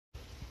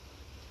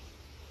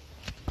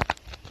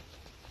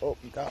Oh,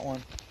 got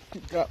one.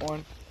 Got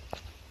one.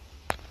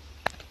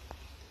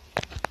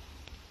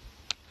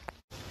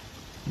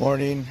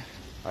 Morning.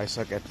 I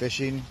suck at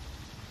fishing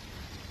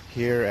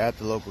here at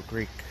the local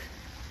creek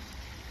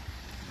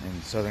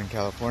in Southern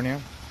California.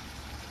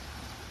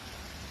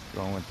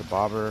 Going with the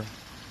bobber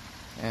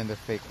and the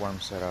fake worm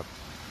setup.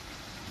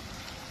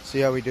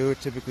 See how we do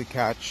it? Typically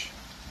catch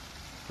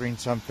green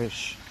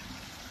sunfish.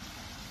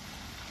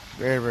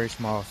 Very, very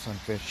small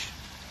sunfish.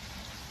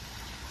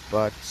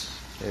 But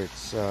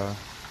it's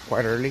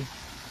quite early.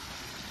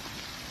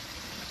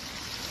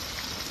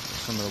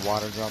 Some of the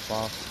water drop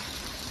off.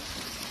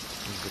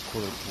 This is the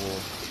cooler pool.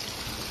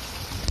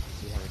 Let's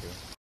see how we do.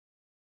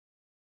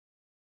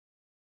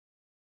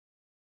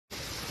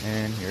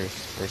 And here's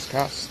first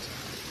cast.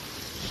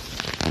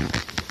 There we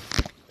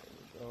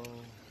go.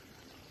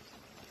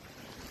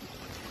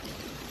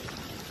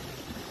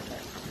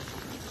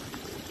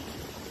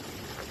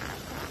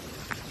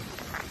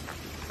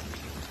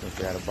 I think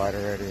they had a bite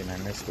already and I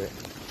missed it.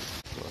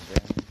 Go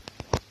again.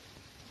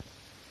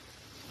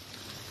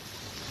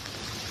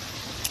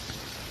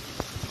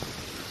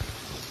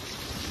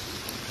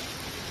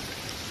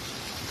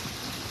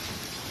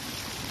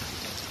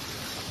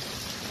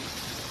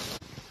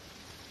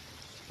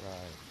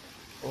 Right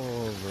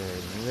over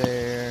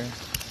there.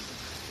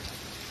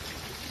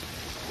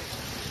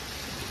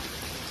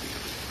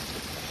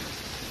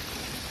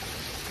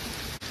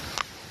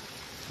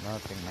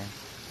 Nothing, man.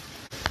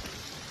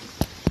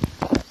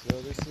 So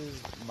this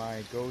is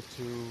my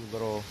go-to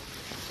little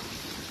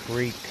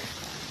creek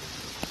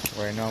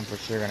where I know I'm for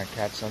sure gonna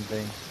catch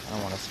something. I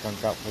don't want to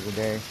skunk out for the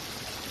day.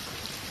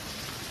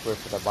 Wait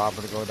for the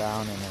bobber to go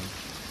down and then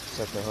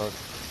set the hook.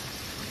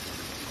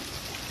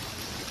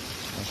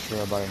 Not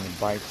sure about any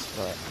bites,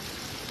 but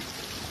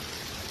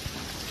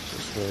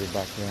just really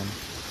back in.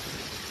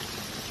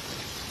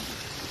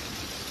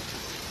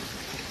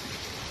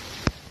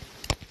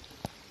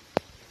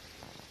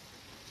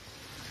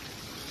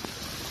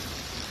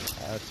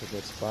 That's a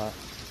good spot.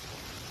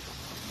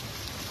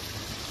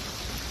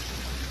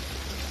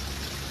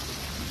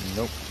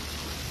 Nope.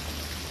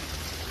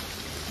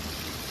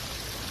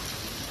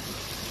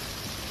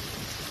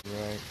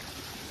 Right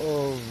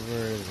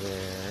over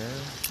there.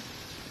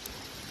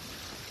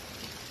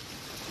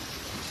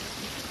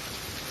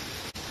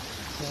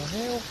 What the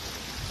hell?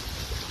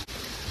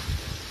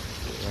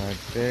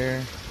 Right there.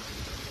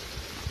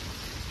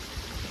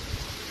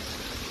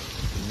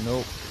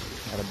 Nope.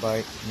 Had a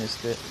bite.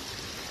 Missed it.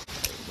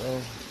 There we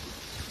go.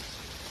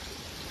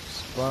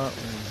 Spot.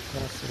 We're gonna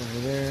cast it over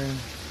there.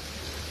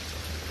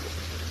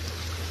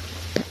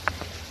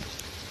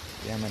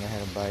 Damn it, I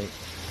had a bite.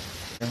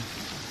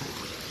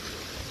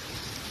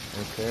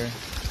 Right there.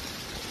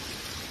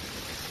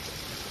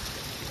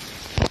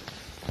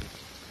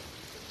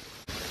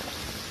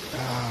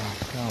 Ah,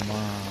 come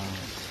on.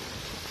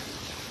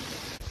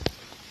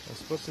 I was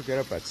supposed to get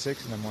up at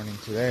 6 in the morning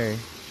today.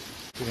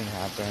 Didn't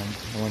happen.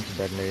 I went to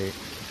bed late.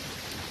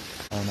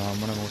 I don't know, I'm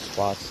gonna move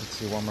spots. Let's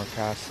see, one more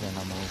cast and then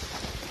I'll move.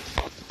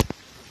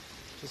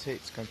 Just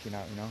hate skunking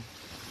out, you know?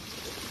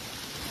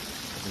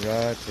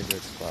 That's a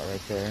good spot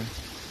right there.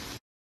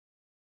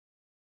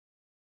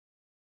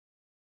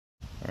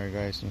 Alright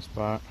guys, new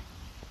spot.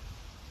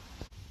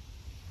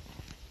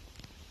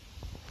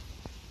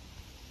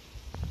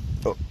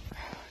 Oh,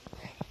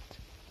 dang it.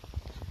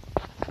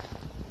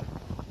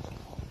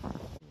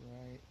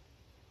 Right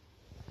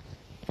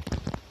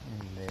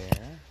in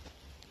there.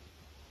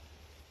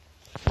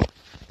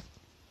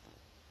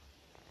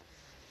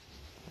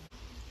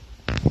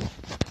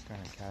 Just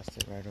kind of cast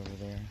it right over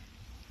there.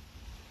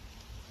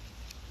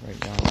 Right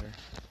yonder.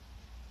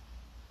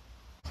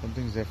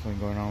 Something's definitely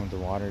going on with the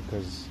water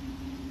because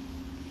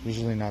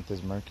usually not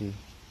this murky.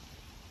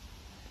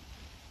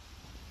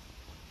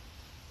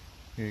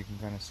 Here you can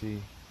kind of see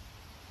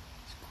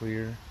it's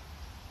clear,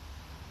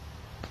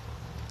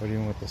 but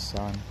even with the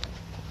sun,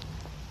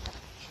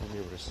 should be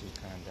able to see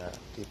kind of that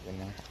deep in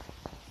there.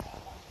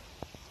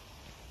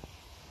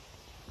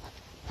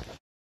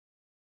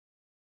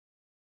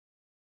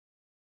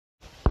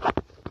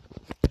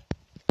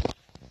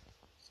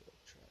 So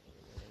try it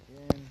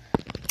again.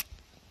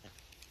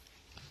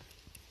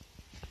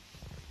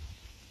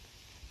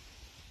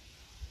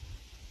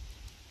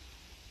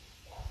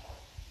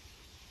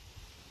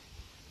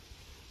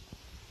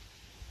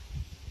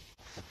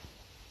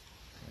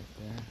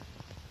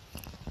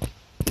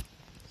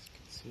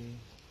 See.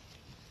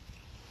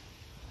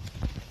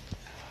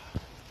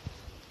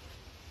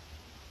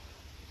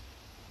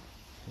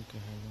 Okay,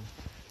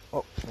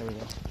 oh, there we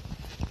go.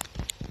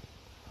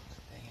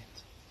 Dang it.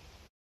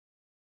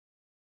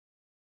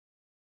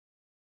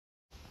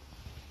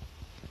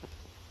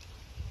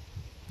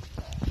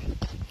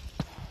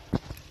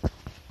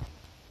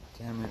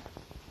 Damn it. I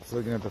was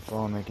looking at the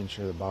phone, making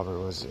sure the bobber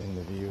was in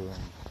the view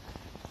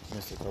and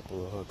missed a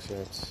couple of hook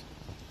sets.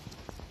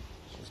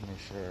 Just make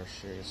sure our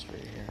shit is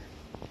straight here.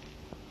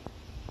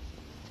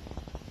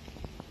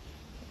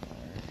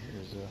 Alright,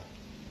 here's a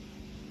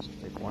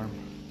big worm.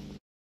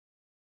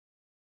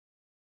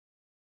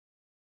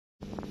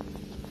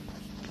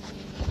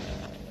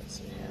 Let's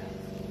see here.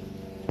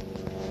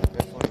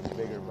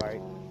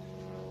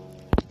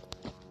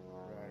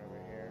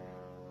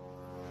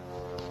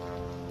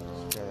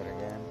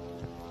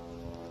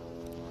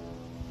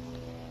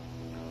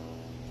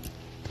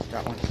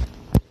 Got one.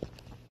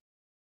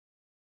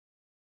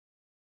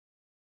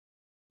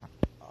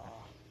 Oh,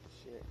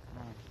 shit,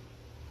 come on.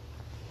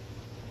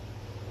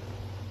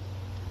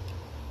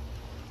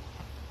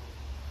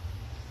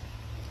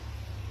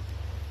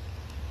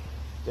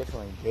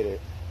 Definitely get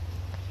it.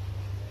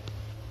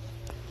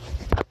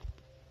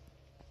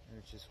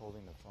 It's just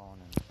holding the phone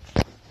and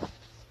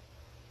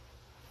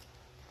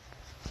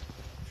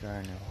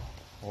trying to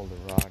hold the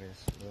rod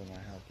is really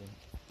not helping.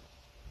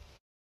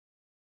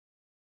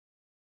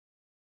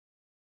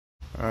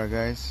 Alright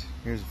guys,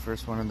 here's the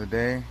first one of the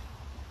day.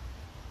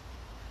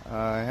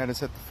 I had to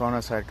set the phone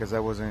aside because I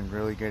wasn't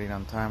really getting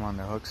on time on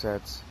the hook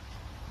sets.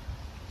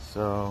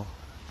 So,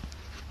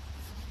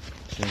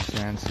 change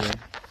hands here.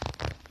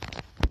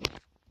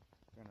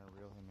 Gonna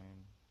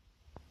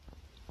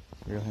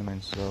reel him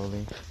in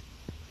slowly.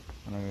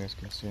 I don't know if you guys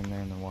can see him there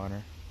in the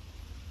water.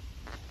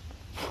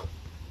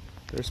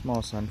 They're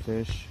small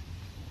sunfish.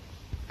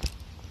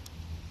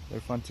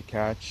 They're fun to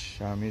catch.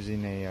 I'm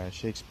using a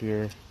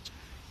Shakespeare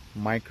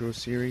micro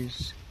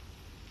series.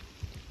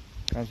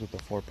 Comes with a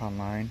 4-pound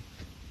line.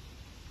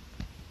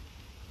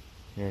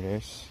 Here it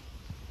is.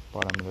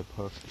 Bottom lip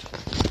hook.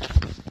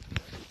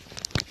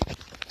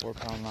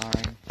 4-pound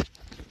line.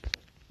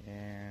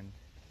 And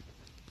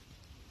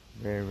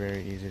very,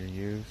 very easy to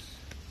use.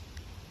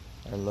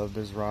 I love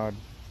this rod.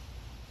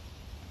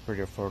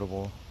 Pretty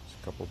affordable. It's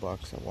a couple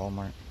bucks at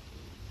Walmart.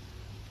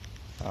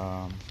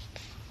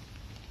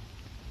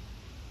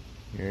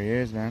 Here he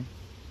is, man.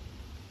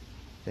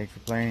 Thanks for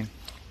playing.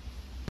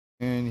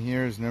 And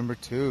here's number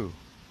 2.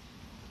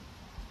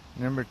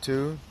 Number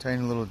 2,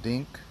 tiny little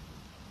dink.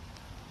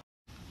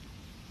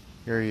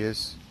 Here he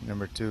is,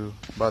 number 2,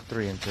 about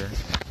 3-incher.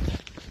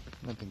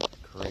 Nothing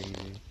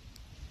crazy.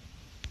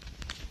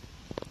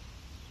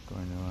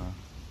 Going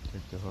to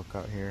take the hook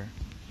out here.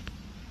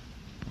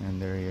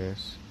 And there he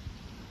is.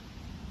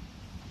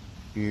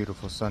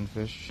 Beautiful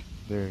sunfish.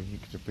 There, you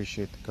can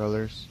appreciate the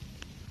colors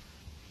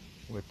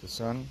with the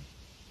sun.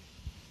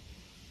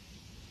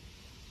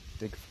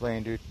 Thanks for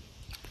playing, dude.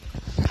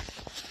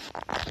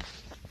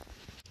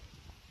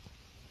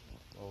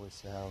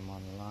 Always have him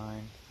on the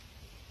line.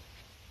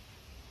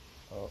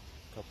 Oh,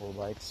 couple of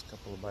bites.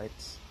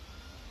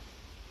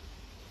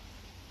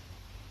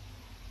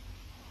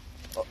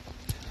 Oh,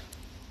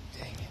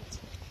 dang it.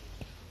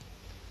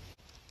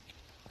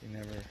 You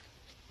never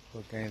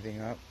hook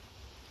anything up.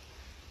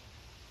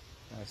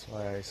 That's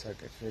why I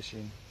suck at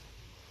fishing.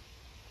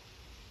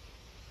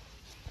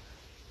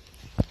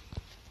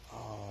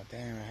 Oh,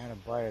 damn, I had a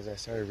bite as I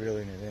started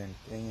reeling it in.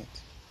 Dang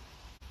it.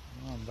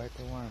 Come on, bite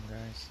the worm,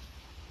 guys.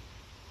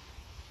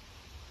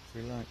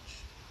 Free lunch.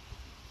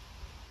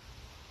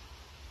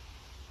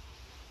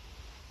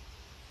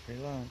 Free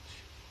lunch.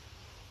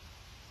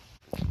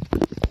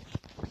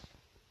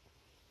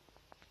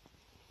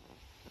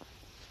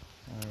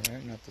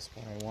 Alright, not the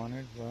spot I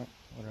wanted, but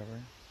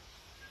whatever.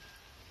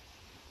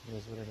 It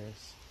is what it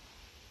is.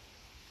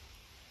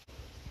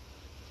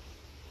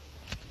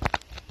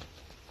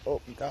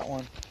 Oh, got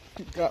one.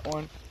 Got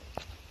one.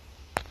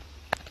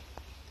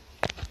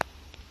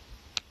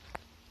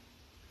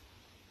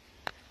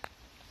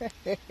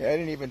 I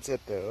didn't even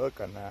set the hook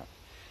on that.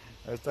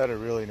 I started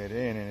reeling it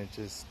in and it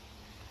just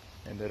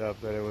ended up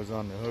that it was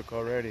on the hook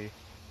already.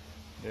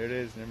 There it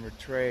is, number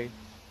tray.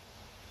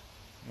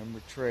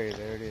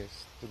 There it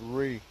is.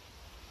 3.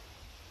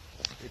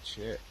 Good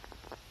shit.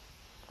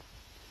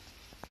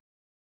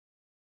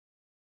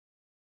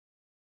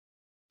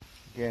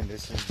 Again,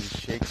 this is the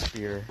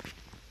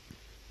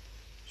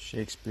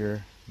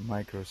Shakespeare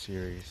micro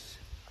series.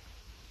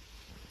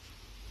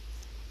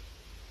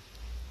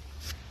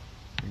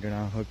 We're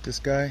gonna unhook this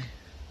guy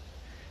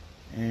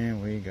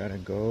and we gotta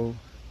go.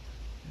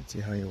 Let's see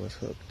how he was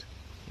hooked.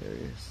 There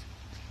he is.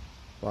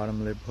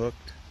 Bottom lip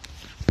hooked.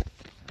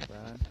 Not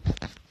bad.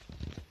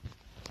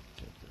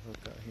 Take the hook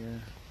out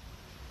here.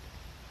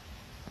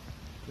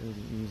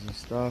 Pretty easy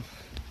stuff.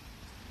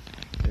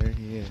 There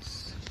he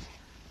is.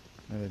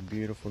 Another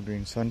beautiful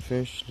green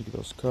sunfish. Look at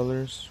those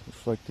colors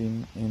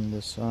reflecting in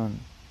the sun.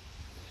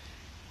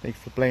 Thanks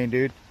for playing,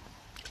 dude.